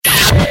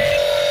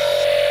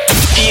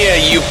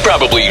You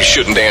probably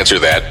shouldn't answer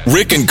that.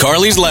 Rick and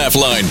Carly's Laugh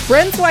Line.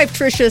 Brent's wife,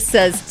 Trisha,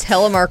 says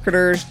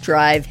telemarketers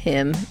drive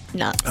him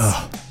nuts.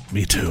 Oh,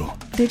 me too.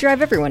 They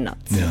drive everyone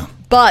nuts. Yeah.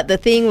 But the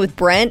thing with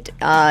Brent,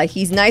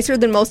 he's nicer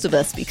than most of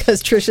us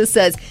because Trisha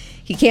says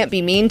he can't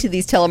be mean to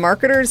these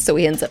telemarketers, so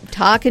he ends up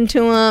talking to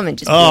them and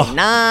just being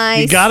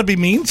nice. You got to be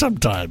mean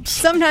sometimes.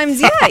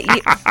 Sometimes,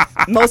 yeah.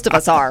 Most of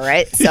us are,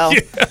 right? So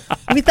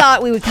we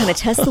thought we would kind of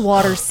test the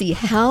water, see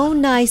how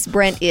nice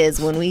Brent is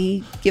when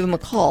we give him a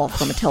call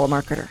from a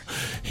telemarketer.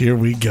 Here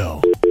we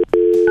go.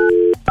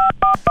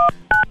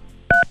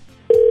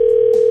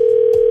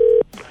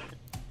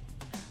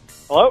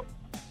 Hello?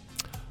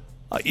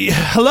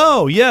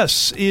 Hello,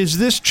 yes. Is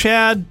this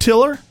Chad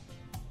Tiller?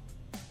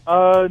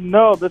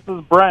 No, this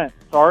is Brent.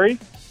 Sorry.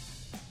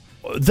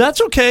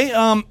 That's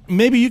okay.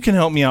 Maybe you can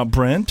help me out,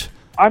 Brent.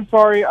 I'm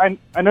sorry. I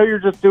know you're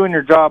just doing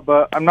your job,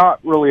 but I'm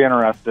not really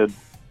interested.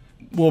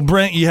 Well,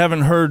 Brent, you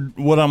haven't heard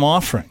what I'm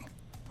offering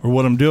or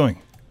what I'm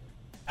doing.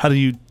 How do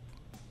you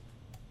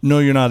know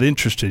you're not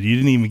interested? You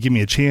didn't even give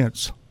me a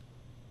chance.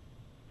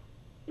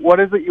 What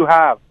is it you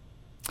have?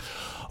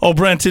 Oh,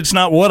 Brent, it's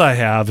not what I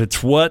have.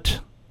 It's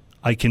what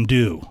I can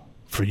do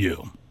for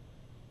you.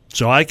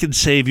 So I could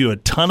save you a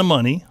ton of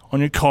money on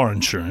your car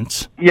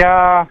insurance.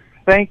 Yeah,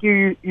 thank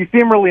you. You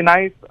seem really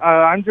nice.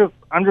 I'm just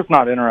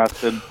not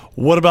interested.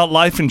 What about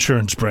life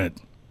insurance,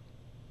 Brent?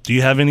 Do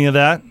you have any of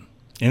that?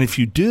 And if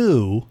you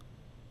do,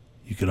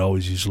 you could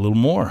always use a little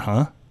more,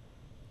 huh?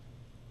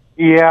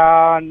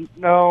 Yeah,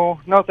 no,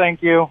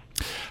 thank you.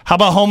 How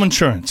about home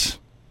insurance?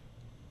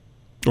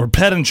 Or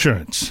pet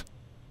insurance?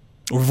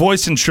 Or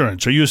voice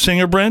insurance? Are you a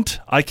singer, Brent?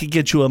 I could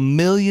get you $1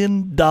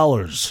 million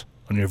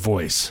on your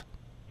voice.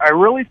 I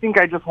really think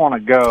I just want to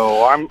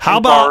go. I'm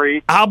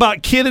sorry. How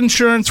about kid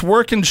insurance,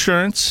 work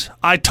insurance,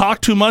 I talk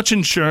too much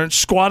insurance,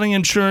 squatting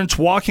insurance,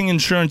 walking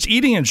insurance,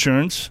 eating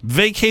insurance,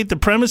 vacate the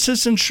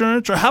premises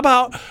insurance, or how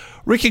about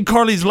Rick and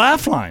Carly's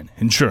Laugh Line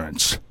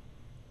insurance?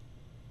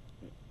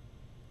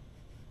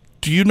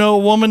 Do you know a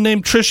woman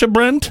named Trisha,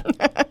 Brent?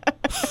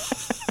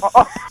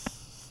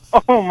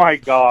 Oh, my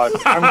God.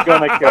 I'm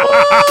going to kill her.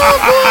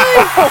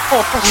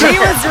 She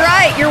was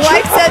right. Your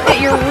wife said that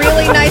you're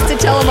really nice to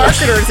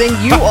telemarketers,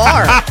 and you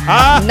are.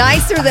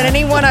 Nicer than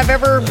anyone I've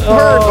ever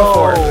heard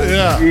before.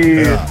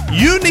 Yeah.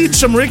 You need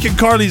some Rick and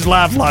Carly's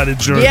Laugh Line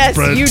insurance, Yes,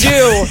 Brent. you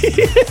do.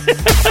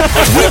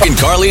 Rick and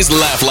Carly's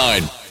Laugh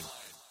Line.